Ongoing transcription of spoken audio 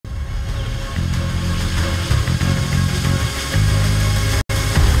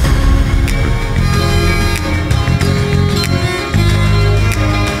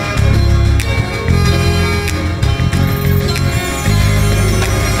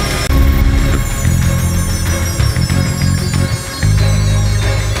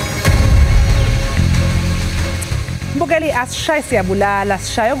Mhleli asishaye siyabulala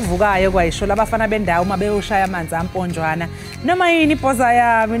sishaye okuvukayo kwayisho labafana bendawo uma beyoshaya amanzi amponjwana noma yini ibhoza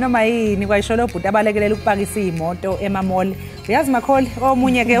yami noma yini kwayisho lo bhuti abalekelela ukupakisa imoto emamall uyazi Makholi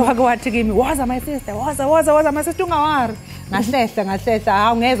omunye ke wake wathi kimi waza my sister waza my sister ungawari ngahlehla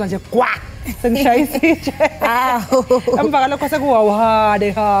awungezwa nje gwa sengishayisitshe emva kalokho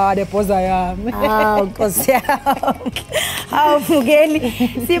sekuwahade bhoza yami Nkosi yami Mugeli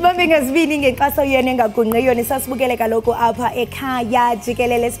sibambe ngezibini ngeqaso yena engagunqeyona sasibukele kaloko apha ekhaya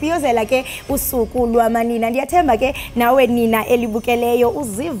Jikelele sibiyozela ke usuku lwamanina ndiyathemba ke nawe nina elibukeleyo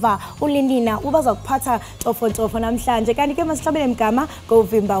uziva ulinina ubaza kuphatha tofo namhlanje kanti ke masihlabele mgama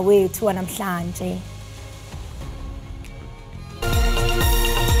ngovimba wethu wanamhlanje.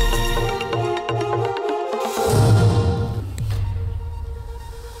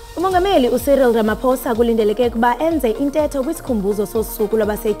 Umongameli uCyril Ramaphosa kulindeleke kuba enze intetho kwisikhumbuzo sosuku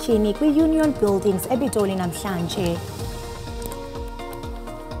lwabasetyhini kwi-Union Buildings ePitoli namhlanje.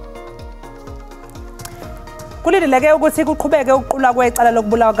 Kulindeleke ukuthi kuqhubeke ukuqula kwecala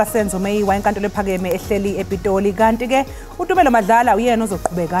lokubulawa kaSenzo Meyiwa enkantolo ephakeme ehleli ePitoli kanti ke uTumelo Madlala uyena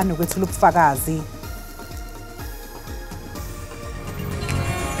ozoqhubeka nokwethula ubufakazi.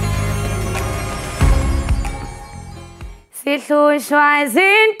 Sihlushwa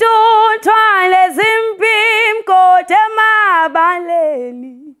izintuthwa lezimpimko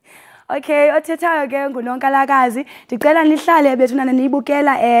emabaleni. Okay, othethayo ke nguNonkalakazi ndicela nihlale bethunana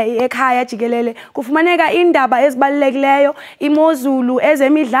niyibukela ekhaya Jikelele kufumaneka indaba ezibalulekileyo imozulu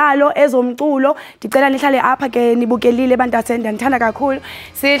ezemidlalo ezomculo ndicela nihlale apha ke nibukelile bantasenda ndithanda kakhulu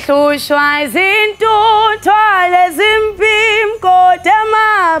sihlushwa izintuthwa lezimpimko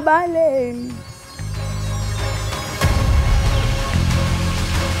emabaleni.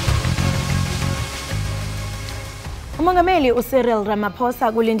 Umongameli uCyril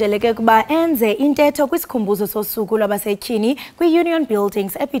Ramaphosa kulindeleke kuba enze intetho kwisikhumbuzo sosuku lwabasetyhini kwi-Union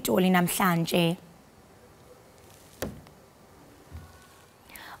Buildings ePitoli namhlanje.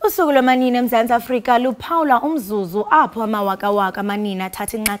 Usuku lwamanina eMzantsi Afrika luphawula umzuzu apho amawakawaka amanina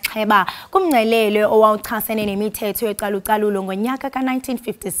athatha inxaxheba kumngcelele owawuchasene nemithetho yocalucalulo ngonyaka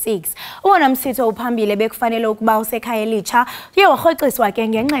ka-1956. Uwona msitho uphambili bekufanele ukuba usekhaya elitsha uye warhoxiswa ke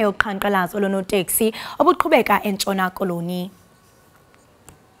ngenxa yoqhankqalazo loonoteksi obuqhubeka eNtshona Koloni.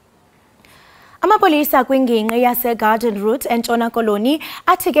 Amapolisa kwingingqi yaseGarden Route eNtshona Koloni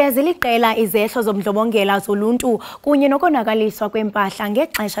athi ke ziliqela izehlo zomdlobongela zoluntu kunye nokonakaliswa kwempahla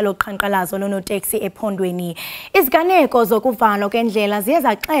ngexesha loqhankqalazo loonoteksi ephondweni. Iziganeko zokuvalwa kwendlela ziye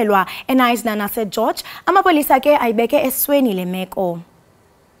zaxelwa eNice naseGeorge. Amapolisa ke ayibeke esweni le meko.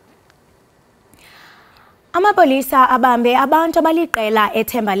 Amapolisa abambe abantu abaliqela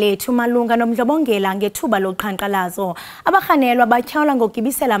ethemba lethu malunga nomdlobongela ngethuba loqhankqalazo. Abarhanelwa batyhawula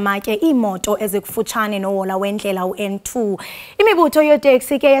ngokugibisela amatye iimoto ezikufutshane nowola wendlela u-N2. Imibutho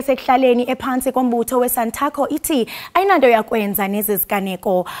yoteksi ke yasekuhlaleni ephantsi kombutho weSantaco ithi ayinanto yakwenza nezi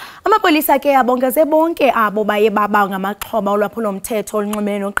ziganeko. Amapolisa ke abongeze bonke abo baye baba ngamaxhoba olwaphulomthetho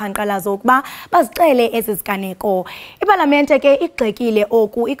olunxulumene noqhankqalazo ukuba bazicele ezi ziganeko. Ipalamente ke igxekile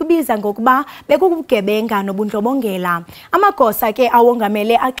oku ikubiza ngokuba bekubugebenga nobundlobongela. Amagosa ke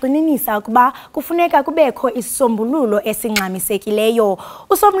awongamele agxininisa ukuba kufuneka kubekho isisombululo esingxamisekileyo.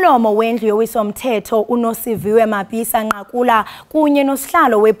 Usomlomo wendlu yowisomthetho uNosiviwe Mabhisa Nqakula kunye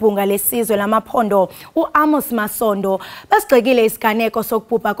nosihlalo webhunga lesizwe lamaphondo uAmos Masondo basigxekile isiganeko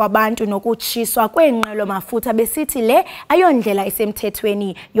sokubhubha kwabantu nokutshiswa kweenqwelo mafutha besithi le ayondlela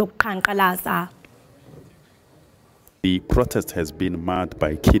esemthethweni yokuqhankqalaza. The protest has been marred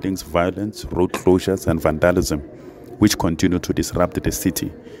by killings, violence, road closures and vandalism, which continue to disrupt the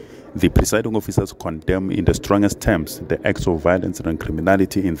city. The presiding officers condemn in the strongest terms the acts of violence and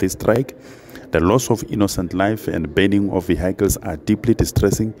criminality in this strike. The loss of innocent life and burning of vehicles are deeply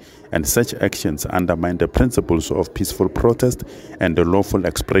distressing, and such actions undermine the principles of peaceful protest and the lawful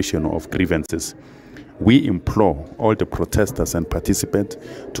expression of grievances. We implore all the protesters and participants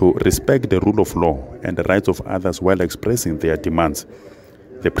to respect the rule of law and the rights of others while expressing their demands.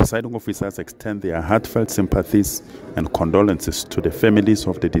 The presiding officers extend their heartfelt sympathies and condolences to the families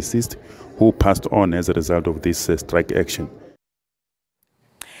of the deceased who passed on as a result of this strike action.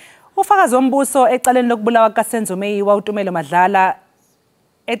 Ufakazi wombuso ecaleni lokubulawa kaSenzo Meyiwa uTumelo Madlala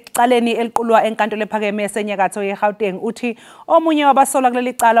ecaleni eliqulwa enkantolo ephakeme esenyakatho yeGauteng uthi omunye wabasola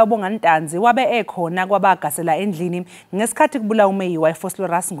kuleli cala ubongantanzi wabe ekhona kwabagasela endlini ngesikhathi kubulawa uMeyiwa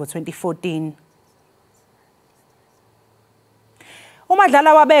eFosloras ngo-2014.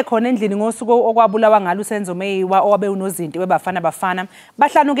 Umadlala wabekhona endlini ngosuku okwabulawa ngalo uSenzo Meyiwa owabe unozinti webafana bafana.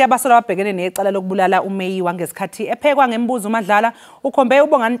 Bahlanu ke abasola babhekene necala lokubulala uMeyiwa ngesikhathi ephekwa ngembuzo uMadlala ukhombe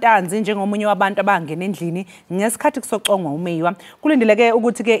ubongantanzi njengomunye wabantu abangena endlini ngesikhathi kusoxongwa uMeyiwa. Kulindeleke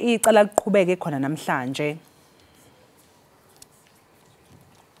ukuthi ke icala liqhubeke khona namhlanje.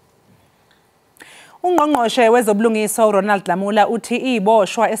 Ungqongqoshe wezobulungiswa Ronald Lamula uthi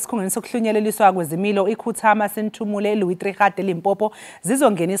iboshwa esikhungweni sokuhlunyeleliswa kwezimilo ikhuthama senthumule Louis Trichardt Limpopo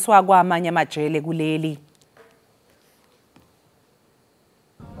zizongeniswa kwamanye amajele kuleli.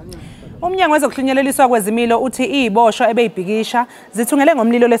 Umnyango wezokuhlunyeleliswa kwezimilo uthi iboshwa ebeyibhikisha zithungele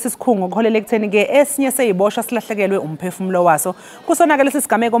ngomlilo lesisikhungo kuholele ekutheni ke esinye seyiboshwa silahlekelwe umphefumulo waso. Kusonakala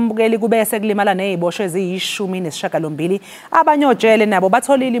lesisigameko ombukeli kubese kulimala neziboshwa eziyi-18. Abanye ojele nabo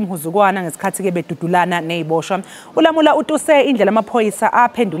batholile imhuzukwana ngesikhathi ke bedudulana neziboshwa. Ulamula utuse indlela amaphoyisa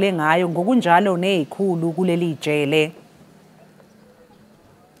aphendule ngayo ngokunjalo nezikhulu kuleli jele.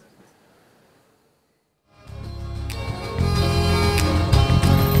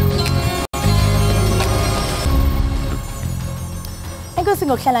 Enkosi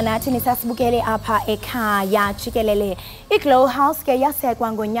ngokuhlala nathi nisasibukele apha ekhaya Jikelele. I-Glow House ke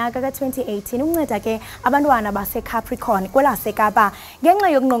yasekwa ngonyaka ka-2018 unceda ke abantwana base-Capricorn kwelasekapa ngenxa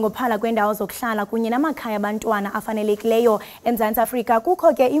yokunqongophala kwendawo zokuhlala kunye namakhaya abantwana afanelekileyo eMzantsi Afrika.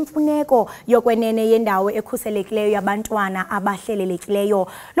 Kukho ke imfuneko yokwenene yendawo ekhuselekileyo yabantwana abahlelelekileyo.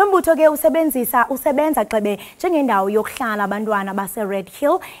 Lo mbutho ke usebenza xebe njengendawo yokuhlala abantwana base-Red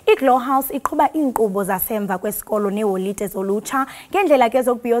Hill. I-Glow House iqhuba iinkqubo zasemva kwesikolo neeholide zolutsha. Ngendlela ke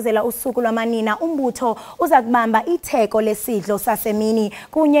zokubhiyozela usuku lwamanina, umbutho uza kubamba itheko lesidlo sasemini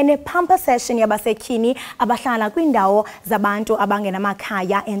kunye ne-pamper session yabasetyhini abahlala kwindawo zabantu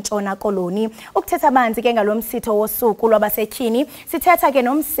abangenamakhaya eNtshona Koloni. Ukuthetha banzi ke ngalo msitho wosuku lwabasetyhini sithetha ke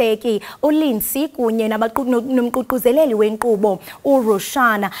nomseki uLindsay kunye nomququzeleli wenkqubo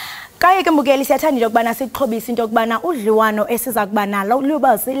uRoshana. Kaye ke mbukeli siyathanda into yokubana sixhobisa into yokubana udliwano esiza kuba nalo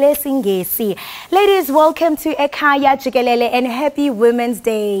luba lesingesi. Ladies, welcome to Ekhaya Jikelele and happy Women's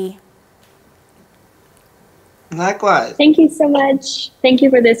Day. Likewise. Thank you so much. Thank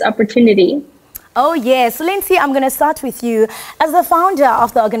you for this opportunity. Oh yes, Lindsay, I'm going to start with you. As the founder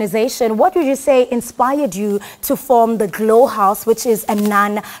of the organization, what would you say inspired you to form the Glow House, which is a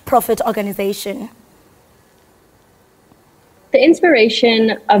non-profit organization? The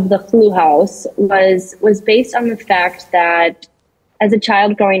inspiration of the Flu House was based on the fact that as a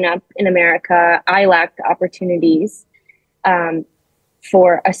child growing up in America, I lacked opportunities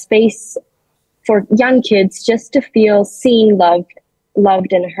for a space for young kids just to feel seen,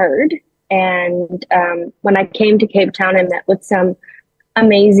 loved and heard. And when I came to Cape Town, I met with some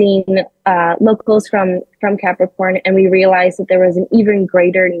amazing locals from Capricorn, and we realized that there was an even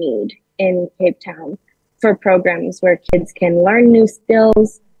greater need in Cape Town for programs where kids can learn new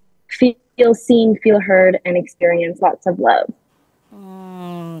skills, feel seen, feel heard, and experience lots of love.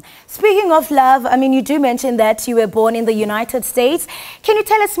 Speaking of love, I mean, you do mention that you were born in the United States. Can you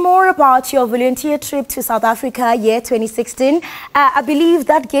tell us more about your volunteer trip to South Africa, year 2016? I believe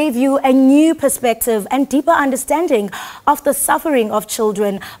that gave you a new perspective and deeper understanding of the suffering of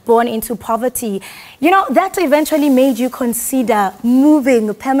children born into poverty. You know, that eventually made you consider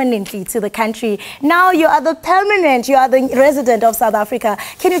moving permanently to the country. Now you are the resident of South Africa.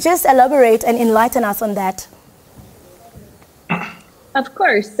 Can you just elaborate and enlighten us on that? Of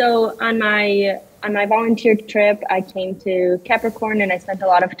course. So on my volunteer trip, I came to Capricorn and I spent a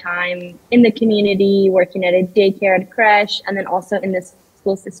lot of time in the community, working at a daycare and creche, and then also in the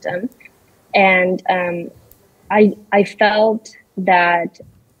school system. And I felt that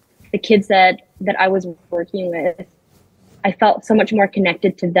the kids that I was working with, I felt so much more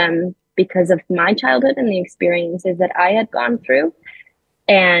connected to them because of my childhood and the experiences that I had gone through.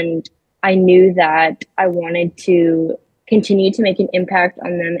 And I knew that I wanted to continue to make an impact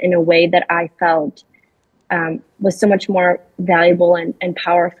on them in a way that I felt was so much more valuable and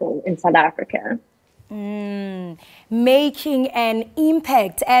powerful in South Africa. Making an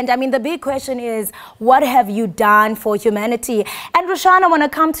impact. And I mean, the big question is, what have you done for humanity? And Roshana, I want to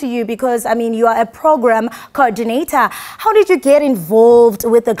come to you because, I mean, you are a program coordinator. How did you get involved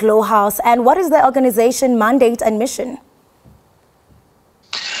with the Glow House and what is the organization mandate and mission?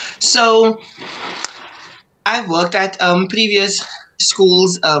 So I worked at previous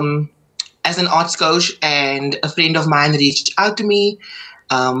schools as an arts coach, and a friend of mine reached out to me,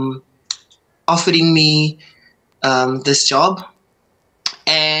 offering me this job.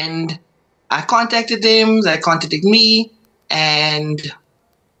 And I contacted them, they contacted me, and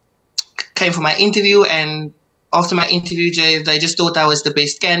came for my interview. And after my interview, they just thought I was the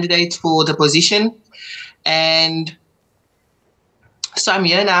best candidate for the position. And So I'm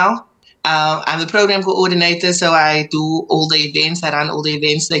here now. I'm the program coordinator, so I do all the events. I run all the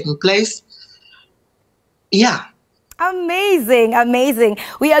events taking place. Yeah. Amazing, amazing.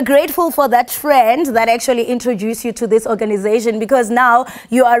 We are grateful for that friend that actually introduced you to this organization, because now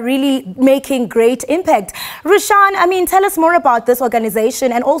you are really making great impact. Rushan, I mean, tell us more about this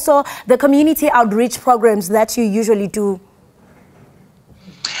organization and also the community outreach programs that you usually do.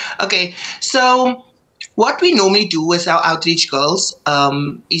 Okay, so what we normally do with our outreach girls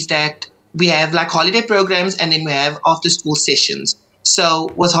is that we have like holiday programs, and then we have after school sessions.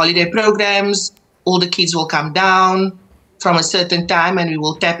 So with holiday programs, all the kids will come down from a certain time, and we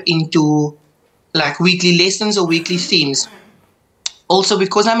will tap into like weekly lessons or weekly themes. Also,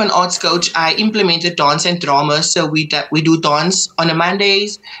 because I'm an arts coach, I implemented dance and drama. So we do dance on a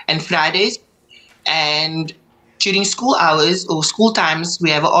Mondays and Fridays, and during school hours or school times, we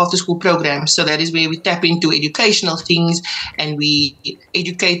have an after-school program. So that is where we tap into educational things, and we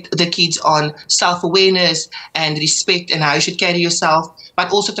educate the kids on self-awareness and respect and how you should carry yourself,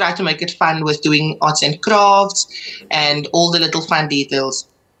 but also try to make it fun with doing arts and crafts and all the little fun details.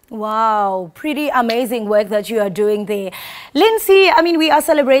 Wow, pretty amazing work that you are doing there. Lindsay, I mean, we are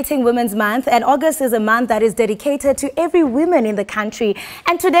celebrating Women's Month, and August is a month that is dedicated to every woman in the country.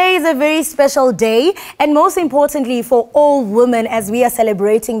 And today is a very special day, and most importantly for all women as we are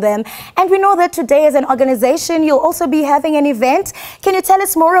celebrating them. And we know that today as an organization, you'll also be having an event. Can you tell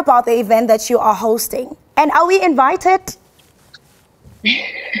us more about the event that you are hosting? And are we invited?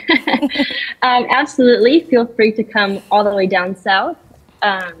 Absolutely. Feel free to come all the way down south.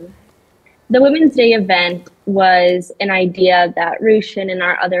 The Women's Day event was an idea that Rushan and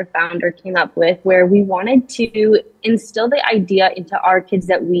our other founder came up with, where we wanted to instill the idea into our kids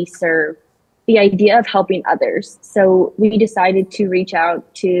that we serve, the idea of helping others. So we decided to reach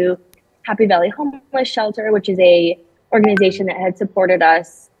out to Happy Valley Homeless Shelter, which is a organization that had supported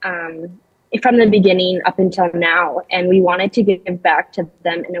us from the beginning up until now. And we wanted to give back to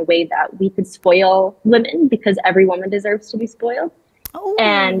them in a way that we could spoil women, because every woman deserves to be spoiled. Oh,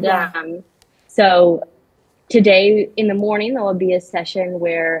 and so today in the morning, there will be a session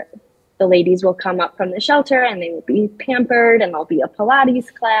where the ladies will come up from the shelter and they will be pampered, and there'll be a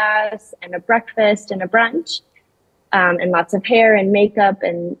Pilates class and a breakfast and a brunch, and lots of hair and makeup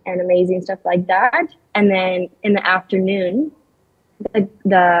and amazing stuff like that. And then in the afternoon,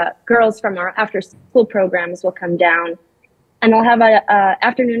 the girls from our after school programs will come down, and they'll have an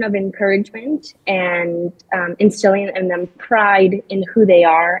afternoon of encouragement and instilling in them pride in who they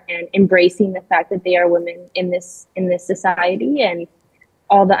are and embracing the fact that they are women in this society and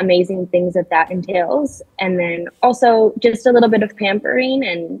all the amazing things that entails. And then also just a little bit of pampering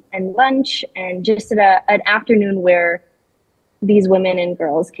and lunch, and just an afternoon where these women and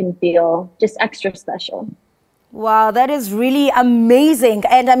girls can feel just extra special. Wow, that is really amazing.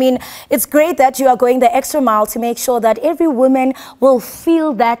 And I mean, it's great that you are going the extra mile to make sure that every woman will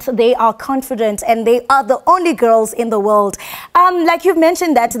feel that they are confident and they are the only girls in the world. Like you've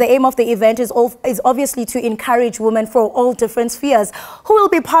mentioned, that the aim of the event is obviously to encourage women from all different spheres. Who will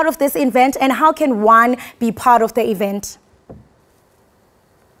be part of this event, and how can one be part of the event?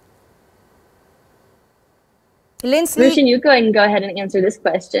 Lindsay? Rushan, you go ahead and answer this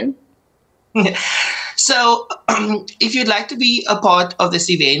question. So if you'd like to be a part of this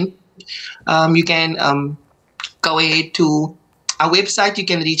event, you can go ahead to our website. You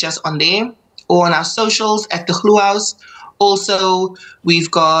can reach us on there or on our socials at the Glue House. Also, we've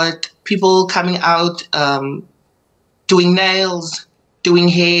got people coming out doing nails, doing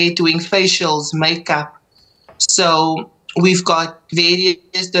hair, doing facials, makeup. So we've got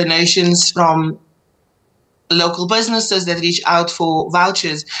various donations from local businesses that reach out for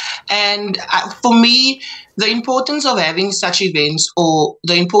vouchers. And for me, the importance of having such events, or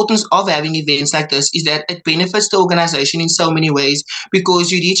the importance of having events like this, is that it benefits the organization in so many ways,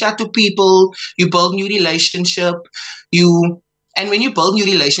 because you reach out to people, you build new relationship, and when you build new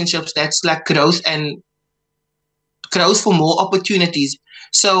relationships, that's like growth for more opportunities.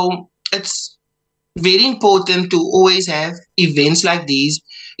 So it's very important to always have events like these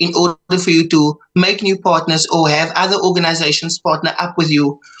in order for you to make new partners or have other organizations partner up with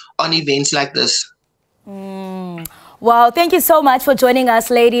you on events like this. Wow, thank you so much for joining us,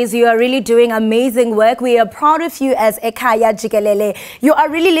 ladies. You are really doing amazing work. We are proud of you as Ekhaya Jikelele. You are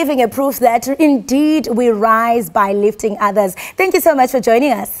really living a proof that indeed we rise by lifting others. Thank you so much for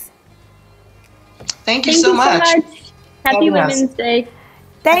joining us. Thank you so much. Happy Women's Day.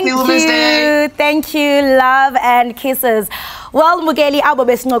 Thank you. Thank you. Love and kisses. Well, Mugeli abo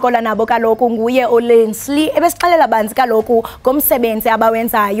besincokola nabo kaloku nguye uLinsley ebesixelela banzi kaloku ngomsebenzi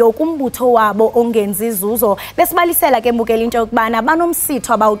abawenzayo kumbutho wabo ongenzi izuzo. Besibalisela ke Mugeli into yokubana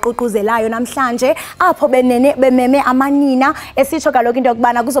banomsitho abawuququzelayo namhlanje apho bememe amanina esitsho kaloku into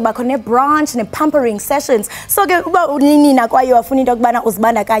yokubana kuzoba khona branch pampering sessions. So ke uba uninina kwaye wafuna into yokubana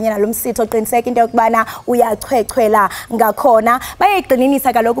uzibandakanye nalomsitho qiniseka into yokubana uyachwechwela ngakhona.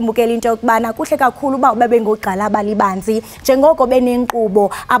 Bayayigxininisa kaloku Mugeli into yokubana kuhle kakhulu uba babe ngogqala balibanzi njengoko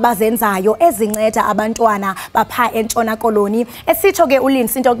benenkqubo abazenzayo ezinceda abantwana bapha eNtshona Koloni. Esitsho ke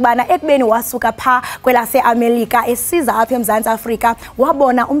uLinsley into yokubana ekubeni wasuka pha kwelaseAmelika esiza apha eMzantsi Afrika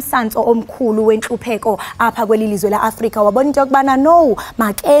wabona umsantso omkhulu wentlupheko apha kweli lizwe laAfrika. Wabona into yokubana no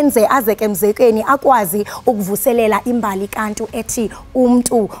makenze azeke emzekweni akwazi ukuvuselela imbali kantu ethi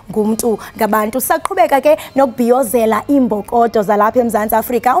umntu ngumntu ngabantu. Saqhubeka ke nokubhiyozela imbokodo zalapha eMzantsi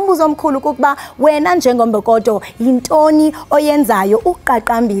Afrika. Umbuzo omkhulu kukuba wena njengombokodo yintoni oyenzayo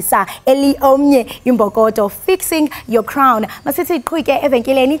uqaqambisa omnye imbokodo, fixing your crown. Masithi iqhwike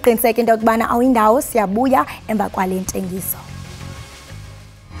evenkileni iqiniseke into yokubana awindawo siyabuya emva kwale ntengiso.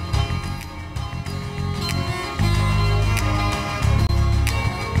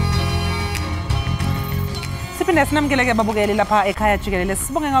 Siphinde sinamkeleke babukeli lapha ekhaya Jikelele.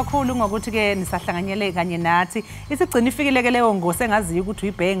 Sibonge kakhulu ngokuthi ke nisahlanganyele kanye nathi. Isigcina ifikile ke leyo ngose engaziyo ukuthi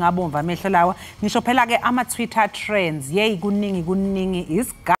uyibheke ngabomva amehlo lawa. Ngisho phela ke ama Twitter trends yey kuningi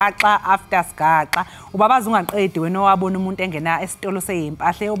isigaxa after sigaxa. Ubabaza ungaqedi wena owabona umuntu engena esitolo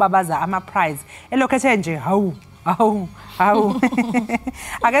seyimpahla ubabaza ama prize. Elokhethe nje hawu.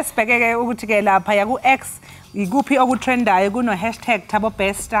 Ake sibheke ke ukuthi ke lapha ya ku X ikuphi okutrendayo kuno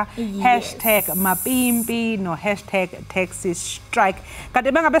 #ThaboBesta, #mapimpi no #taxi-strike.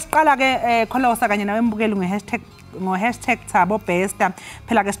 Kanti bengabe siqala ke kholosa kanye nawe mbukeli ngo#ThaboBesta.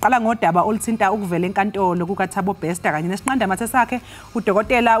 Phela ke siqala ngodaba oluthinta ukuvela enkantolo kukaThaboBesta kanye nesiqandamathe sakhe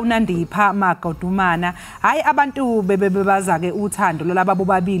udokotela uNandipha Magodumana. Hayi abantu bebebaza ke uthando lolaba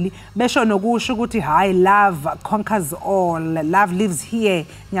bobabili besho nokusho ukuthi hayi love conquers all, love lives here.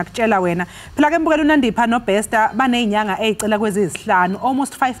 Ngiyakutshela wena phela ke mbukeli uNandipha noBesta banezinyanga ezicela kwezisihlanu,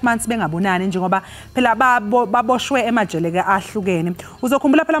 almost 5 months bengabonani njengoba phela baboshwe emajele ke ahlukene.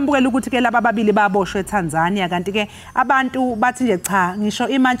 Uzokhumbula phela mbukeli ukuthi ke laba babili baboshwe eTanzania kanti ke abantu bathi nje cha ngisho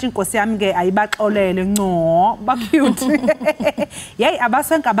imantshi inkosi yami ke ayibaxolele nco ba cute. Yey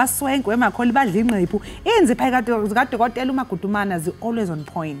abaswenke emakholi badla inqephu. Inzi phaya kadokotela uMagudumana zi always on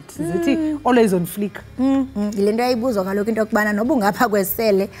point. Zithi always on flick. Ilento ayibuzwa kaloku into yokubana noba ungapha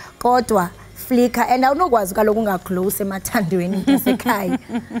kwesele kodwa flicker and awunokwazi kaloku ungaclose emathandweni yasekhaya.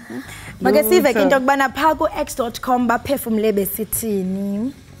 Make sive ke into yokubana pha ku x.com baphefumule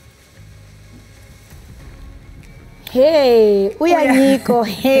besithini. Hey, uyanyiko,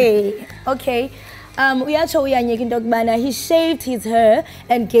 hey. Okay. Uyacho uyanyiko into yokubana he shaved his hair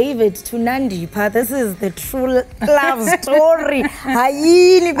and gave it to Nandipha. This is the true love story.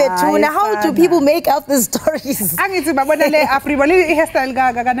 Hayini bethuna. How do people make up the stories? Angithi babona le Afribo le hairstyle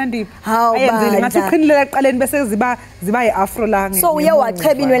kaNandipha. Ayenzile ngathi uqinilela eqaleni bese ziba iafro la ngi. So uye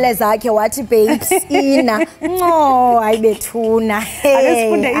wacheba inwele zakhe wathi babes ina. No, ayibethuna. Ake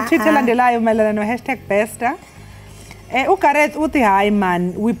sifunde i-tweet elandelayo malana no #Besta. Ugareth uthi hi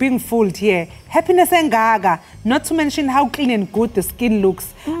man, we being fooled here. Happiness engaka, not to mention how clean and good the skin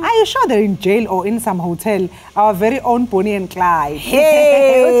looks. Are you sure they're in jail or in some hotel? Our very own Bonnie and Clyde.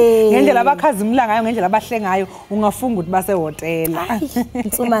 Hey, ngendlela abakhazimula ngayo ngendlela abahle ngayo ungafunga ukuthi base hotel.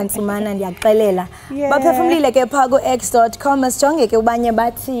 Ntsumana ndiyaxelela. Baphefumlile ke pha ku x.com asijonge ke ubanye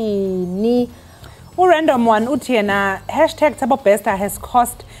bathini. Random one uthi yena #ThaboBesta has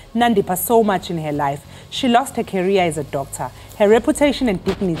cost Nandipha so much in her life. She lost her career as a doctor, her reputation and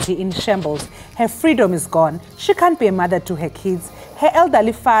dignity in shambles. Her freedom is gone. She can't be a mother to her kids. Her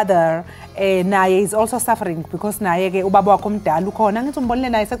elderly father naye is also suffering because naye ke ubaba wakhe omdala ukhona. Ngithi umbonile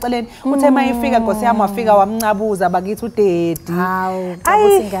naye seceleni uthe mayifika Nkosi yami wafika wamncabuza bakithi udedi. Hawu,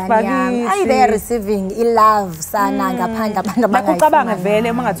 Nkosi yami. Ay they are receiving love sana ngaphandle abantu abangayifuni. Ucabanga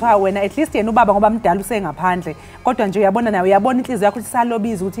vele uma ngathiwa wena at least yena ubaba ngoba mdala usengaphandle. Kodwa nje uyabona nawe uyabona inhliziyo yakho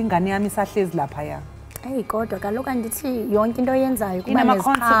isalobiza ukuthi ingane yami isahlezi lapha ya. Hey kodwa kaloku andithi yonke into oyenzayo kuba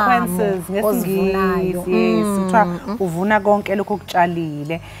consequences ngesingisi. Yes, uthiwa uvuna konke lokho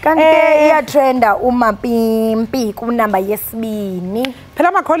okutshalile. Kanti ke iyatrenda umapimpi kunamba yesibini. Phela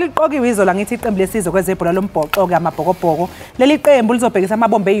amakholi liqokiwe izola ngithi iqembu lesizwe kwezebhola lombhoxo ke amabhokobhoko. Leli qembu lizobhekisa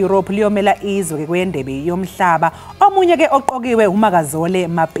amabombe eEurope liyomela izwe ke kwendebe yomhlaba. Omunye ke oqokiwe uMakazole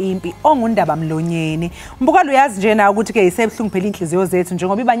Mapimpi ongundaba mlonyeni. Mbukalo uyazi nje na ukuthi ke isebhlungu phela inhliziyo zethu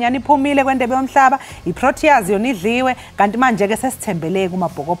njengoba ibanyana iphumile kwendebe yomhlaba. iProteas yona idliwe kanti manje ke sesithembele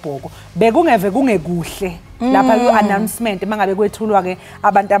kumabhokobhoko bekungeve kungekuhle lapha ku-announcement mangabe kwethulwa ke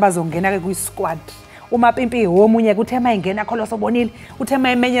abantu abazongena ke kwi-squad. Umapimpi womunye kuthe mayingena kholoso bonile uthe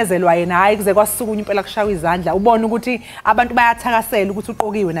mayimenyezelwa yena hayi kuze kwasukunya impela kushawa izandla ubona ukuthi abantu bayathakasela ukuthi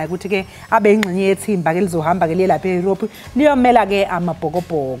uqokiwe naye ukuthi ke abe ingxenye yethimba ke lizohamba ke liye lapha eEurope liyomela ke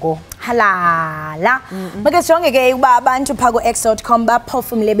amabhokobhoko. Halala. Make sijonge ke ukuba abantu pha ku-x.com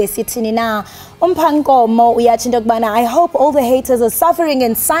baphofumule besithini na. Umphankomo uyathi into kubana I hope all the haters are suffering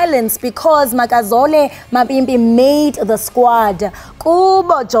in silence because Makazole Mapimpi made the squad.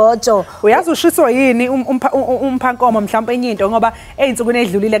 Kubo Jojo. Uyazi ushiswa yini umphankomo mhlawumbe enye into ngoba einsukwini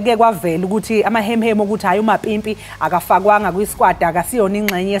edlulile kuke kwavela ukuthi amahemhemo ukuthi hayi uMapimpi akafakwanga kwi-squad akasiyona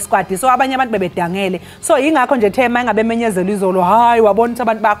ingxenye ye-squad so abanye abantu bebedangele so ingakho nje thema engabe menyezelo izolo hayi wabona ukuthi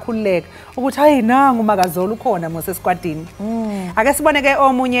abantu bayakhululeka ukuthi hayi nangu Makazole ukhona mose squadini. Ake sibone ke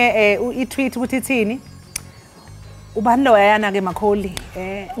omunye i-tweet ukuthi ithini ubani lo yana ke Makholi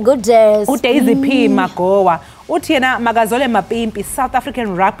good days uDaisy P Magowa uthi yena Makazole Mapimpi South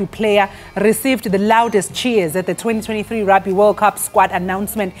African rugby player received the loudest cheers at the 2023 Rugby World Cup squad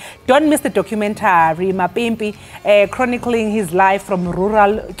announcement. Don't miss the documentary Mapimpi chronicling his life from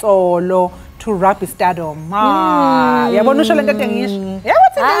rural Tsolo to rugby stardom. Yabona usho lento engisho.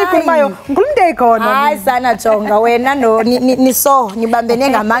 Yabathi ngikhulumayo ngikhuluma into ekhona. Hayi sana Jonga wena no niso nibambene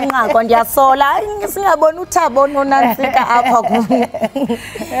ngamanqako ndiyasola singabona uThabo noNansika apha ku.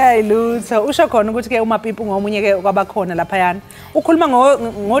 Hey lutho usho khona ukuthi ke uMapimpi ngomunye ke kwabakhona lapha yana. Ukhuluma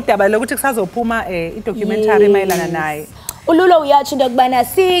ngodaba lokuthi kusazophuma i-documentary mayelana naye. Ululo uyathi into kubana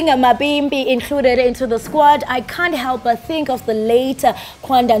seeing Mapimpi included into the squad, I can't help but think of the late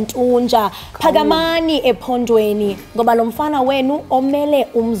Khwanda Ntunja Phakamani ephondweni ngoba lo mfana wenu omele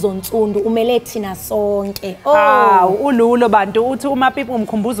umzontsundu umele thina sonke. Ululo bantu uthi uMapimpi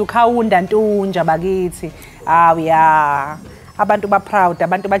umkhumbuza uKhawunda Ntunja bakithi. Ya abantu ba proud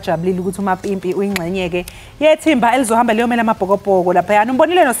abantu bajabulile ukuthi uMapimpi uyingxenye ke yethimba elizohamba liyomela amabhokobhoko lapha yana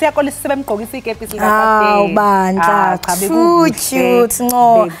umbonile no siyakolisa sebemgqokisa ikepisi likakade bandla cute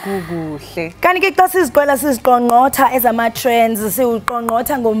no bekukuhle kanti ke xa siziqwela siziqonqotha ezama trends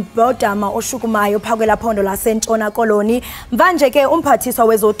siuqonqotha ngombodama oshukumayo phakwela phondo lasentshona koloni mvanje ke umphathiswa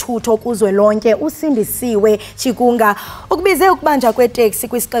wezothutho kuzwe lonke usindisiwe Chikunga ukubize ukubanja kweteksi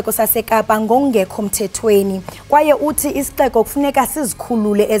kwisixeko saseKapa ngongekho mthethweni kwaye uthi isixeko kufuneka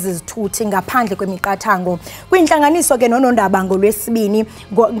sizikhulule ezizithuthi ngaphandle kwemiqathango kwinhlanganiso ke nonondaba ngolwesibini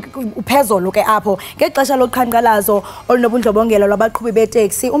uphezolo ke apho ngexesha loqhankqalazo olunobundlobongela lwabaqhubi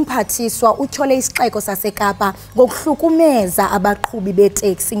beteksi umphathiswa utyhole isixeko saseKapa ngokuhlukumeza abaqhubi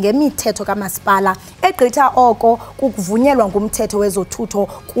beteksi ngemithetho kamasipala egqitha oko kukuvunyelwa ngumthetho wezothutho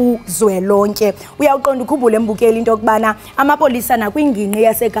kuzwelonke uyawuqonda ukhumbule mbukeli into kubana amapolisa nakwingingqi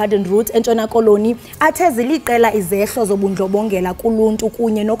yaseGarden Route entshona koloni athe ziliqela izehlo zobundlobongela kuluntu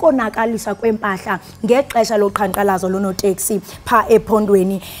kunye nokonakaliswa kwempahla ngexesha loqhankqalazo lonoteksi pha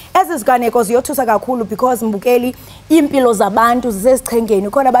ephondweni eziziganeko ziyothusa kakhulu because mbukeli impilo zabantu zisesichengeni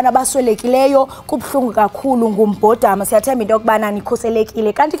khona abantu abaswelekileyo kubhlungu kakhulu ngumbhodama siyathemba into kubana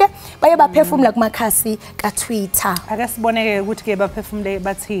nikhuselekile kanti ke baye baphefumula kumakhasi kaTwitter ake siboneke ukuthi ke baphefumule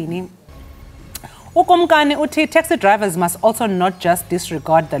bathini Ukumkani uthi taxi drivers must also not just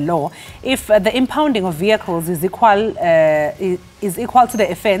disregard the law. If the impounding of vehicles is equal to the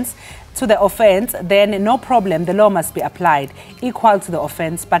offence, then no problem. The law must be applied equal to the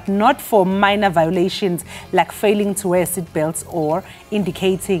offence, but not for minor violations like failing to wear seat belts or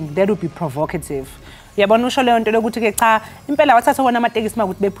indicating that would be provocative. Yabona usho leyo nto lokuthi ke cha impela wathatha wona amatekisi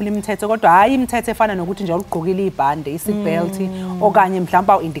makuthi bephula imithetho kodwa hayi imithetho efana nokuthi nje ugqokile ibhande i-seatbelt okanye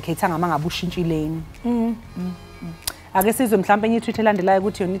mhlawumbe awu-indicator ngama ngabe ushintsha ilane. Ake sizwe mhlawumbe enye i-tweet elandelayo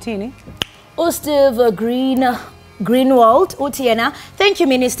ukuthi yona ithini? Steve Greenwald, Utiena. Thank you,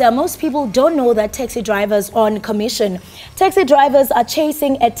 Minister. Most people don't know that taxi drivers on commission. Taxi drivers are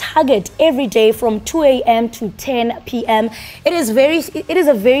chasing a target every day from 2 a.m. to 10 p.m. It is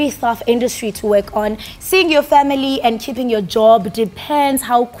a very tough industry to work on. Seeing your family and keeping your job depends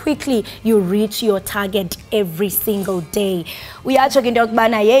how quickly you reach your target every single day. Uyatsho into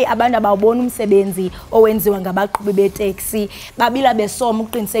yokubana hey abantu abawubona umsebenzi owenziwa ngabaqhubi beteksi babila besoma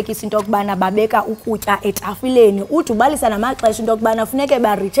ukuqinisekisa into yokubana babeka ukutya etafileni uthi ubalisa namaxesha into yokubana funeke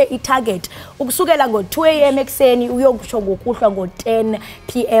bariche itarget ukusukela ngo2 a.m. ekseni uyokutsho ngokuhlwa ngo10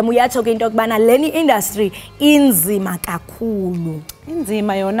 p.m. uyatsho into yokubana leni industry inzima kakhulu.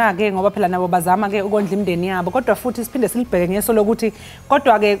 Inzima yona ke ngoba phela nabo bazama ke ukondla imndeni yabo kodwa futhi siphinde silibheke ngeso lokuthi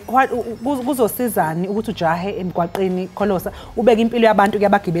kodwa ke kuzosizani ukuthi ujahe emgwaqeni kholosa ubeke impilo yabantu ke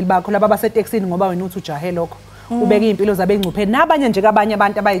abagibeli bakho laba baseteksini ngoba wena uthi ujahe lokho ubeke impilo zabe engcupheni nabanye nje kabanye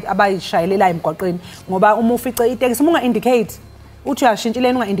abantu abayishayelelayo emgwaqeni ngoba uma ufice iteksi uma unga indicate uthi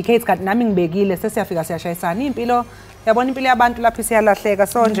uyashintshileni unga-indicate kanti nami ngibekile sesiyafika siyashayisana impilo yabona impilo yabantu lapho isiyalahleka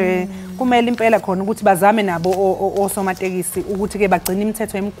so nje kumele impela khona ukuthi bazame nabo osomatekisi ukuthi-ke bagcine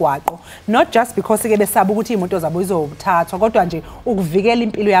imithetho emigwaqo not just because-ke besaba ukuthi iy'moto zabo izothathwa kodwa nje ukuvikela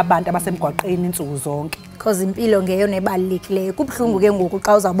impilo yabantu abasemgwaqeni insuku zonke because impilo ngeyona ebalulekileyo kubuhlungu-ke ngoku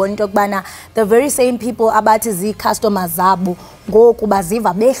xa uzawubona into yokubana the very same people abathi zii-customers zabo ngoku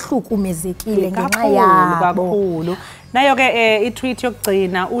baziva behlukumezekile ngenxa yabo kakhulu nayo-ke i-tweet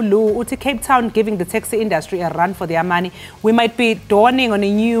yokugcina uLou uthi Cape Town giving the taxi industry a run for their money. We might be dawning on a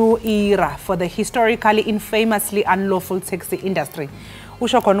new era for the historically infamously unlawful taxi industry.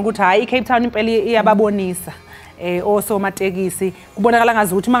 Usho khona ukuthi hayi iCape Town impela iyababonisa osomatekisi kubonakala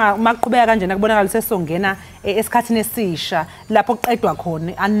ngazi ukuthi maqhubeka kanjena kubonakala sesongena esikhathini esisha lapho kuqedwa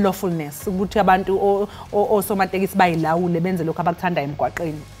khona unlawfulness ukuthi abantu osomatekisi bayilawule benze lokho abakuthanda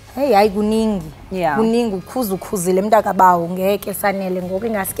emgwaqeni. Hey hayi kuningi kuningi ukhuzile mntakabawo ngeke sanele ngoku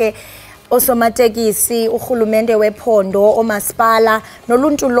ingasike osomatekisi uhulumende wephondo omasipala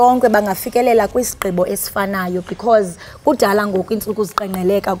noluntu lonke bangafikelela kwisigqibo esifanayo because kudala ngoku insuku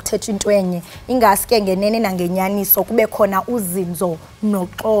ziqenqeleka ukuthetha into enye ingasike ngenene nangenyaniso kube khona uzinzo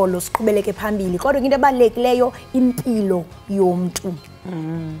noxolo siqhubeleke phambili kodwa into ebalulekileyo impilo yomuntu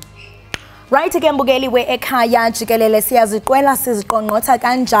Right again mbukeli we-Ekhaya Jikelele siyaziqwela siziqongqotha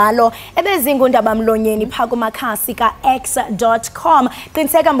kanjalo ebezingundaba mlonyeni pha kumakhasi ka-x.com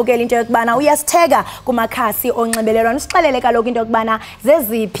qiniseka mbukeli into yokubana uyasitheka kumakhasi onxibelelwano usixelele kaloku into yokubana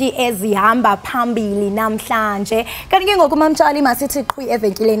zeziphi ezihamba phambili namhlanje kanti ke ngoku mamtshali masithi qhwi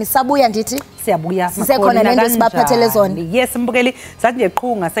evenkileni sabuya ndithi siyabuya sisekhona nento sibaphathele zona yes mbukeli sathi nje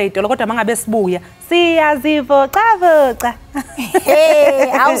qhu ngaseyitolo kodwa mangabe sibuya siyazivocavoca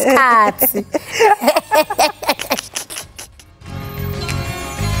hey awusikhathi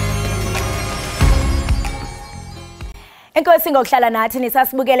Enkosi ngokuhlala nathi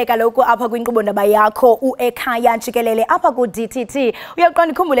nisasibukele kaloku apha kwinkqubo ndaba yakho uEkhaya Jikelele apha ku DTT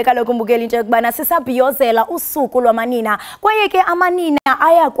uyaqonda ikhumbule kaloku mbukeli into yokubana sisabhiyozela usuku lwamanina kwaye ke amanina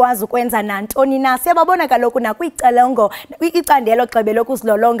ayakwazi ukwenza nantoni na siyababona kaloku nakwicelongo icandelo gxebe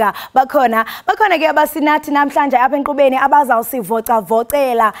lokuzilolonga bakhona ke abasinathi namhlanje apha enkqubeni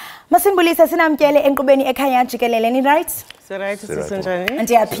abazawusivocavocela masimbulise sinamkele enkqubeni Ekhaya Jikelele ni right Right,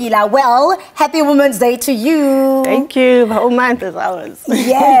 and Pila, well, happy Women's Day to you. Thank you. The whole month is ours.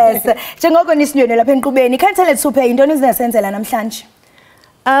 Yes. Njengoko nisindwendwela lapha enkqubeni, can tell us uphe into nizinasenzela namhlanje?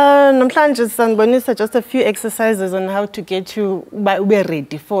 Namhlanje sanibonisa just a few exercises on how to get you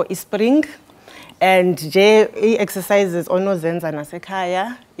ready for spring. And exercises onozenza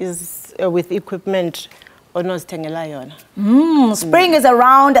nasekhaya is with equipment onozithengela yona. Spring is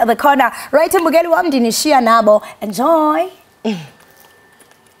around the corner. Right, mbukeli wam ndinishiya nabo. Enjoy.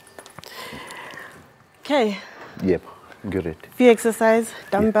 Okay. Yep, good. Few exercise,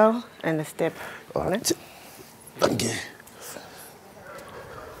 dumbbell and a step. All right. Thank you.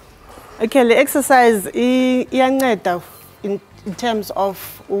 Okay, the exercise iyanceda in terms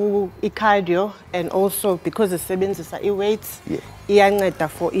of cardio and also because it sebenzisa weights iyanceda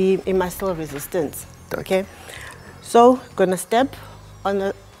for muscle resistance. Okay, so gonna step on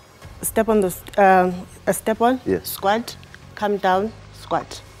the squat, come down,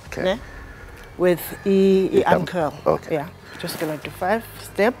 squat. Okay. Yeah? With arm curl. Okay. Yeah. Just gonna do 5.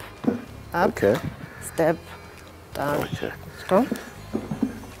 Step up. Okay. Step down. Okay. Let's go.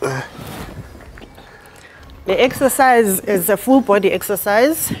 The exercise is a full body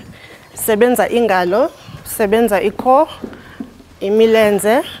exercise. Sebenza ingalo, sebenza core,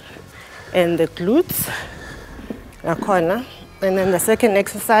 imilenze, and the glutes, the corner. And then the second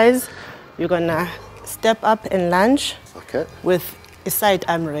exercise, you're gonna step up and lunge with a side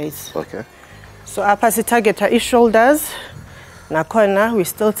arm raise. Okay. So upper si target our shoulders, na corner we're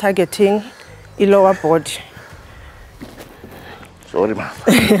still targeting the lower body. Sorry, ma'am.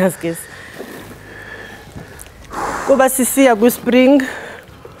 Yes, guys. Kuba sisiya ku spring,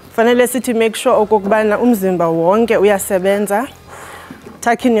 fanele sithi make sure okokubana umzimba wonke uyasebenza.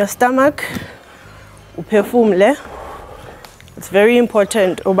 Tuck in your stomach, uphefumule. It's very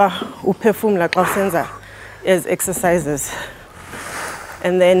important uba uphefumula xa usenza as exercises.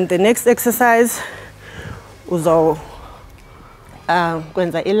 And then the next exercise uzo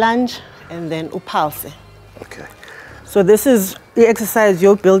kwenza lunge and then upulse. Okay. So this is the exercise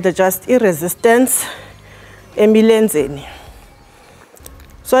you'll build just resistance emilenzeni.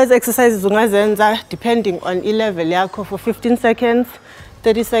 So as exercises ungazenza depending on level yakho for 15 seconds,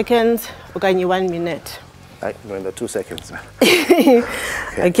 30 seconds, okanye 1 minute. No, in the 2 seconds.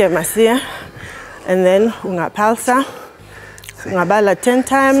 Okay, Masia. And then ungapulsa. Ungabala 10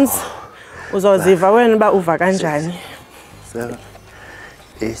 times. Uzoziva wena ba uva kanjani. 7,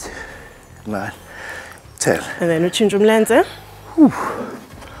 8, 9, 10. And then uchinja umlenze.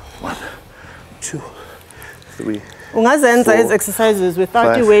 1, 2, 3. Ungazenza these exercises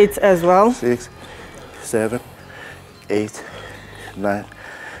without your weights as well. 6, 7, 8, 9,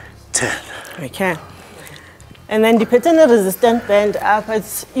 10. Okay. And then depending on the resistant band up,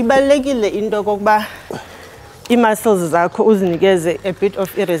 it's ibalulekile into kokuba i-muscles zakho uzinikeze a bit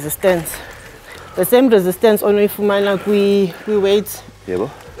of resistance. The same resistance onoyifumana kwi-weights. Yebo.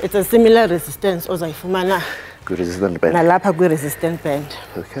 It's a similar resistance ozoyifumana Resistant band. nalapha kwi-resistant band.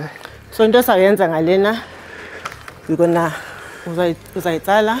 Okay. So into sayenza ngalena, you're gonna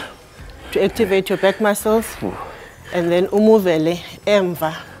uzayitsala to activate your back muscles, and then umuvele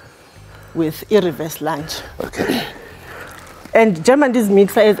emva with reverse lunge. Okay. And German these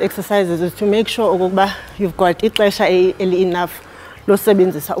mid-size exercises is to make sure okokuba you've got ixesha enough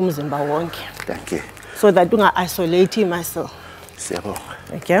losebenzisa umzimba wonke. Thank you. So that unga isolate muscle. Siyabonga.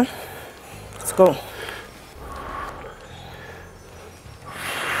 Okay. Let's go.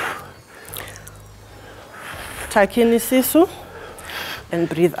 Tuck in isisu and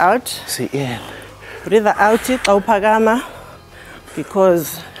breathe out. See in. Breathe out xa uphakama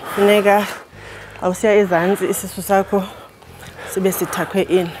because funeka awusiya ezantsi isisu sakho sibe sithakwe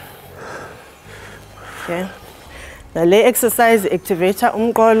in. Okay. Nale exercise activator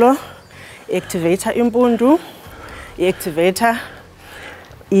umqolo, activator impundu, activator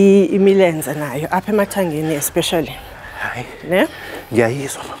imilenze nayo apha emathangeni especially. Hayi. Ne?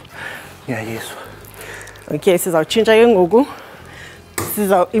 Ngiyayizwa. Ngiyayizwa. Okay, sizawutshintsha ke ngoku.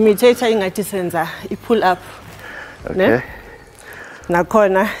 Sizaw-imitate ingathi senza i-pull up. Okay. Ne?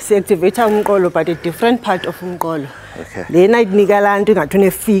 Nakhona si-activate umqolo but a different part of umqolo. Okay. Lena inika laa nto ingathi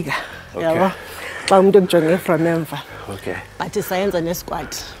unefika. Okay. Yabo? Xa umuntu ekujonge from emva. Okay. But sayenza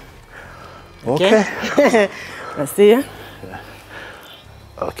ne-squat. Okay. Nasiya?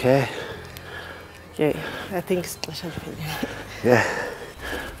 Okay. Okay, I think it's ixesha liphelile. Yeah.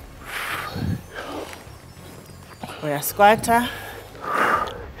 Uyasquata.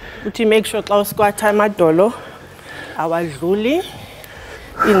 Uthi make sure xa usquata amadolo awadluli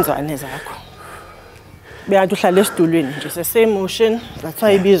inzwane zakho. Beyantu uhlala esitulweni nje the same motion. That's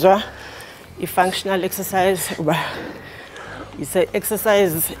why ibizwa i-functional exercise uba it's an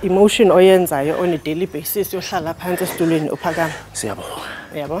exercise emotion oyenzayo on a daily basis yohlala phansi esitulweni uphakama. Siyabonga.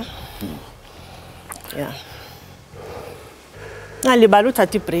 Yabo? Yeah. Ngalibala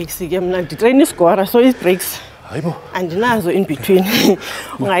uthatha i-breaks ke mna nditrain iskora so i-breaks Hayibo. andinazo in between.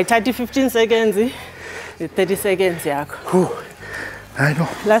 Ungayithatha i-15 seconds, i-30 seconds yakho. I know.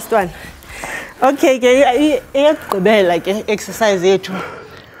 Last one. Okay ke eyokugqibela ke exercise yethu.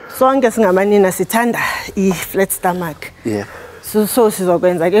 Sonke singamanina sithanda i-flat stomach. Yeah. So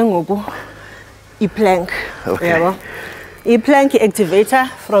sizokwenza ke ngoku i-plank. Okay. Yabo? I-plank activator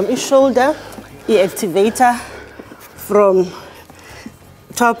from i-shoulder, i-activator from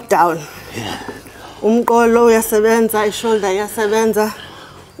top down. Yeah. Umqolo uyasebenza, i-shoulder iyasebenza.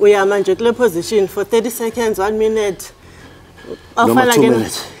 Uyama nje kule position for 30 seconds, 1 minute. Noma 2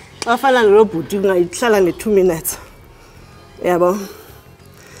 minutes. Afana lo bhuti ungayihlala ne2 minutes. Yabo?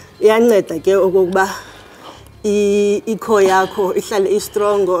 Iyanceda ke okokuba i-core yakho ihlale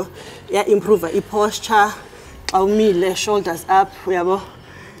i-strong, ya-improve i-posture. Xa umile, shoulders up, uyabo?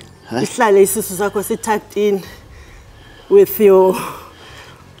 Ihlale isisu sakho si-tucked in with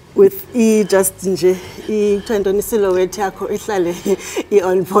just nje i silhouette yakho ihlale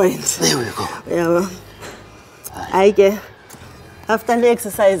i-on point. There we go. Yabo? Hayi ke after the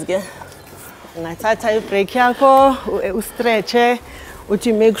exercise ke ungathatha i-break yakho ustretche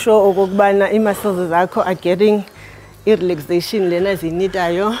uthi make sure okokubana i-muscles zakho are getting i-relaxation lena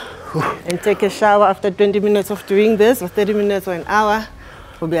zinidayo, and take a shower after 20 minutes of doing this or 30 minutes or an hour.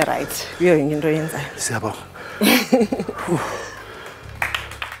 Will be right. You're into inside. Siyabonga.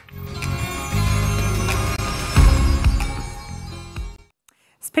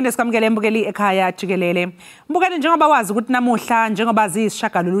 Siphinde sikwamukele mbukeli ekhaya Jikelele. Mbukeli njengoba wazi ukuthi namuhla njengoba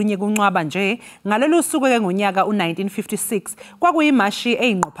ziyisishagalolunye kuncwaba nje ngalolu suku ke ngonyaka u1956 kwakuyimashi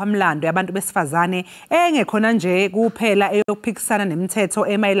eyinqophamlando yabantu besifazane engekhona nje kuphela eyokuphikisana nemithetho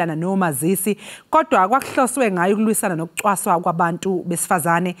emayelana nomazisi kodwa kwakuhloswe ngayo ukulwisana nokucwaswa kwabantu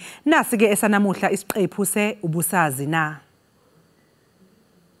besifazane. Nasi ke esanamuhla isiqephu se ubusazi na.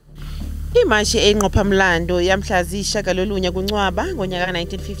 Imashi enqophamlando yamhla ziyishagalolunye kuncwaba ngonyaka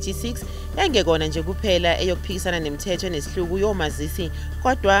 1956 engekona nje kuphela eyokuphikisana nemithetho nesihluku yomazisi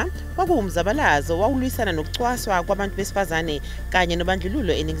kodwa kwakuwumzabalazo wawulwisana nokucwaswa kwabantu besifazane kanye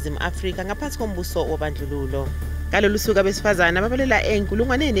nobandlululo eNingizimu Afrika ngaphansi kombuso wobandlululo. Ngalolu suku abesifazane ababalela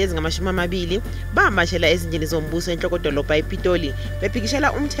enkulungwaneni ezingama-20 bamashela ezindlini zombuso enhlokodolobha ePitoli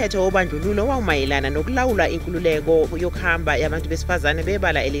bephikishela umthetho wobandlululo wawumayelana nokulawula inkululeko yokuhamba yabantu besifazane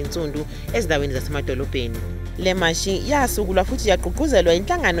bebala elinsundu ezindaweni zasemadolobheni. Le mashi yasukulwa futhi yagqugquzelwa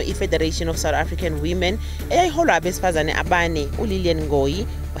inhlangano iFederation of South African Women eyayiholwa abesifazane abane uLillian Ngoyi,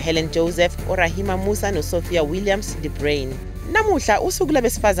 uHelen Joseph, uRahima Musa noSophia Williams de Brain. Namuhla usuku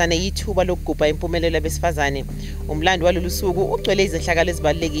labesifazane yithuba lokugubha impumelelo yabesifazane. Umlando walolu suku ugcwele izehlakalo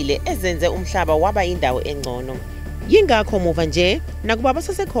ezibalulekile ezenze umhlaba waba indawo engcono. Yingakho muva nje nakuba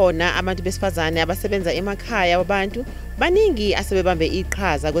basasekhona abantu besifazane abasebenza emakhaya wabantu baningi asebebambe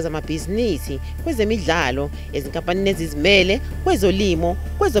iqhaza kwezamabhizinisi, kwezemidlalo, ezinkampanini ezizimele, kwezolimo,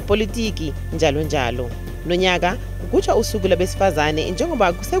 kwezopolitiki njalo njalo. Nonyaka kutsha usuku labesifazane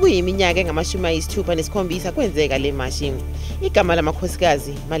njengoba sekuyiminyaka engama-67 kwenzeka le mashi. Igama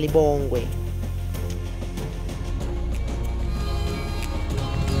lamakhosikazi malibongwe.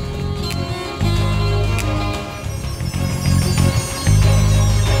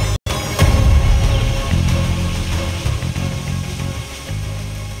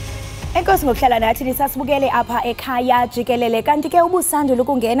 Enkosi ngokuhlala nathi nisasibukele apha ekhaya jikelele kanti ke ubusandula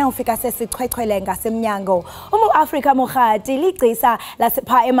ukungena ufika sesichwechwele ngasemnyango. Umu-Afrika Mugati ligcisa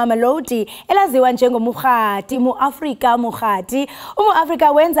lasepha eMamelodi elaziwa njengomugati mu-Afrika Mugati.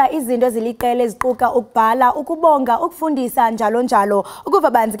 Umu-Afrika wenza izinto eziliqela eziquka ukubhala, ukubonga, ukufundisa njalo njalo.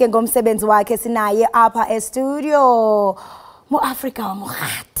 Ukuva banzi ke ngomsebenzi wakhe sinaye apha e-studio. Mu-Afrika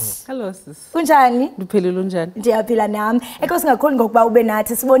Mugati. Hello sis. Kunjani? Ndiphilile unjani? Ndiyaphila nami. Enkosi ngakhona ngokuba ube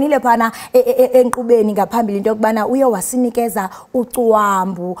nathi sibonile phana enqubeni ngaphambili into yokubana uye wasinikeza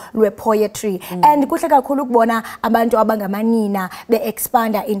ucwambu lwe-poetry. And kuhle kakhulu ukubona abantu abangamanina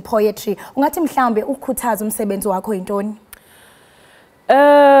be-expanda in poetry. Ungathi mhlambe ukukhuthaza umsebenzi wakho yintoni?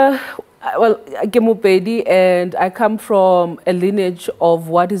 Well, Gemupedi, and I come from a lineage of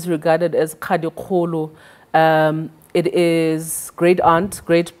what is regarded as Khadikhulu. It is great aunt,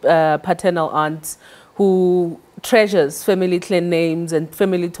 great paternal aunt who treasures family clan names and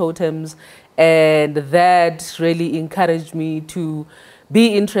family totems, and that really encouraged me to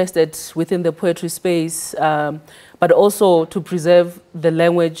be interested within the poetry space, but also to preserve the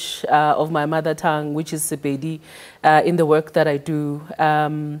language of my mother tongue, which is Sepedi, in the work that I do.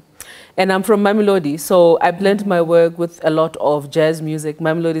 And I'm from Mamelodi, so I blend my work with a lot of jazz music.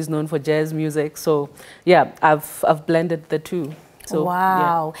 Mamelodi is known for jazz music, so yeah, I've blended the two. So,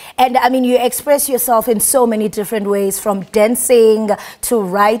 wow. Yeah. And I mean, you express yourself in so many different ways, from dancing to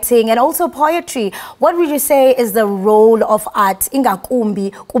writing and also poetry. What would you say is the role of art,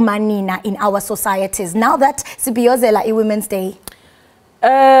 ingakumbi kumanina, in our societies now that Sibiyozela is Women's Day?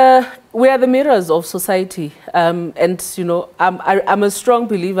 We are the mirrors of society, and you know, I'm a strong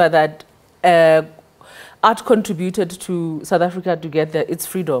believer that art contributed to South Africa to get its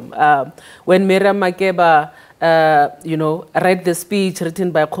freedom. When Miriam Makeba, you know, read the speech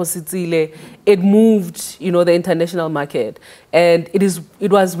written by Khositsile, it moved, you know, the international market, and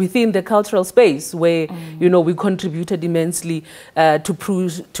it was within the cultural space where, you know, we contributed immensely to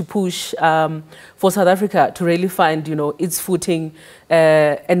push for South Africa to really find, you know, its footing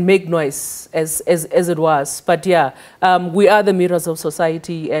and make noise as it was. But yeah, we are the mirrors of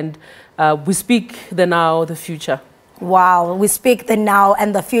society, and we speak the now, the future. Wow, we speak the now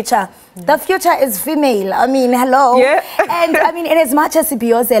and the future. The future is female. I mean, hello. Yeah. And I mean, in as much as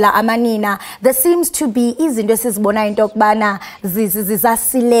Sibiyozela amanina, there seems to be izinto esizibona into yokubana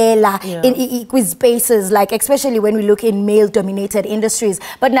zisasilela in spaces, like especially when we look in male-dominated industries.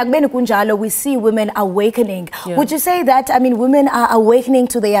 But nakubeni kunjalo, we see women awakening. Yeah. Would you say that, I mean, women are awakening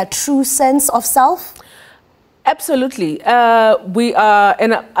to their true sense of self? Absolutely. We are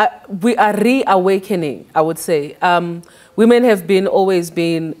reawakening, I would say. Women have always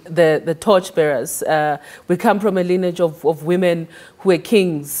been the torchbearers. We come from a lineage of women who were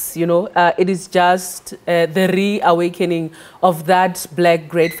kings, you know. It is just the reawakening of that black,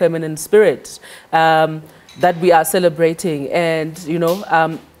 great feminine spirit that we are celebrating. And, you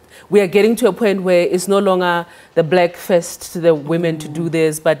know, we are getting to a point where it's no longer the black fest to the women to do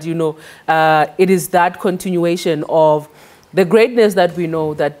this, but, you know, it is that continuation of the greatness that we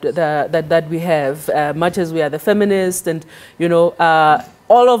know that we have, much as we are the feminists and, you know,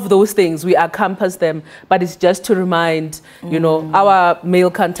 all of those things, we encompass them, but it's just to remind, you know, our male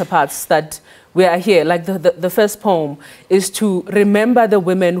counterparts that we are here. Like the first poem is to remember the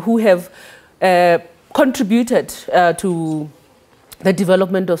women who have contributed to the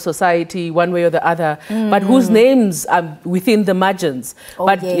development of society one way or the other, but whose names are within the margins. Oh,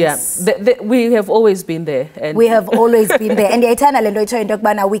 but yes. we have always been there. And we have always been there. And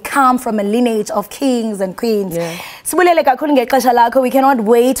we come from a lineage of kings and queens. Sibulele kakhulu ngexesha lakho. We cannot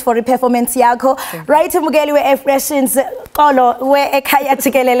wait for a performance yakho. Right, Mugeli we-expressions kolo we-Ekhaya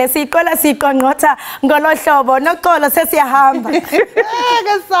Jikelele. Sikola sikonqotha ngolo hlobo noxolo sesiyahamba.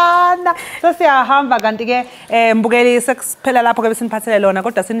 Kesana sesiyahamba kanti ke Mbukeli sekuphela lapho ke phathele lona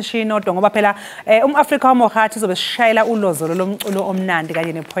kodwa sinishino odwa ngoba phela umAfrika wamohathi uzobe sishayela ulozolo lomculo omnandi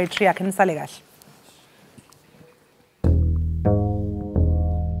kanye nepoetry yakhe nisale kahle.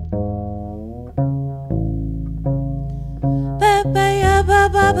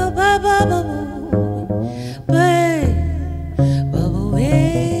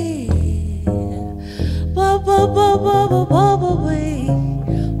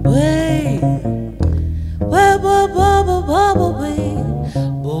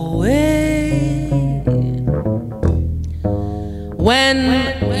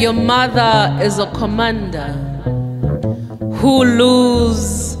 When your mother is a commander who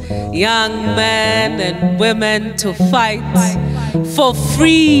lose young men and women to fight for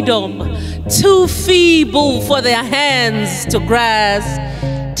freedom, too feeble for their hands to grasp,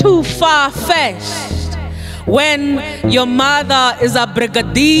 too far-fetched. When your mother is a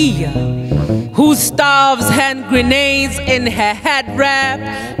brigadier who starves hand grenades in her head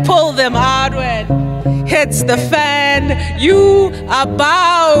wrap, pull them out when hits the fan, you are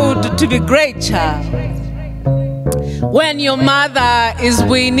bound to be great, child. When your mother is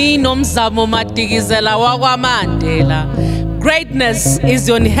Winnie Nomzamo Matigizela Wawamandela, greatness is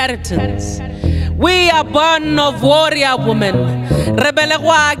your inheritance. We are born of warrior women.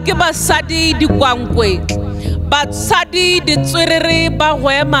 Rebelewa kiba sadi di kwangwe, but sadi di tswiriri ba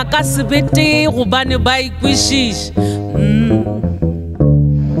wema kasibiti rubani ba ikwishish.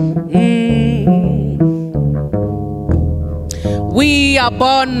 We are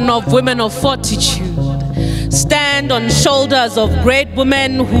born of women of fortitude, stand on shoulders of great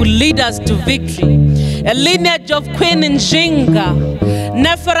women who lead us to victory. A lineage of Queen Njinga,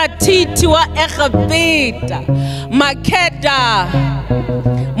 Nefertiti wa Ekhaya, Makeda,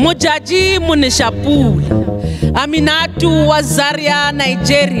 Mujaji Munishapula, Aminatu wa Zaria,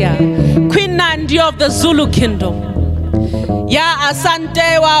 Nigeria, Queen Nandi of the Zulu Kingdom, Ya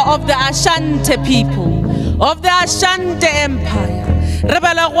Asantewa of the Ashanti people, of the Ashanti Empire.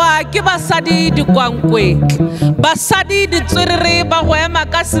 Rebelwa ke basadi di kwangwe, basadi di tswiriri ba wema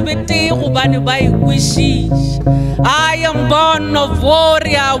kasibiti gobane ba ikwishish. I am born of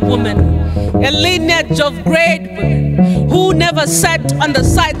warrior women, a lineage of great women who never sat on the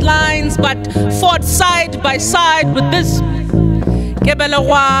sidelines but fought side by side with this.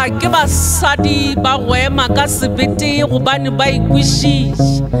 Kebelwa ke basadi ba wema kasibiti gobane ba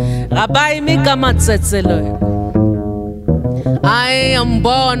ikwishish. Rabai mi kamatsetselo. I am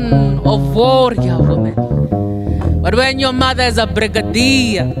born of warrior women. But when your mother is a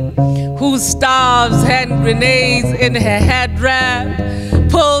brigadier who starves hand grenades in her head wrap,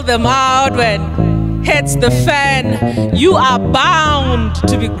 pull them out when hits the fan, you are bound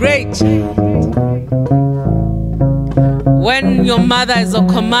to be great. When your mother is a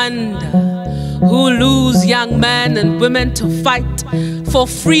commander who lose young men and women to fight for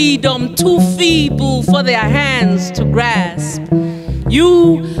freedom, too feeble for their hands to grasp,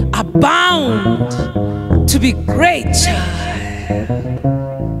 you are bound to be great, child.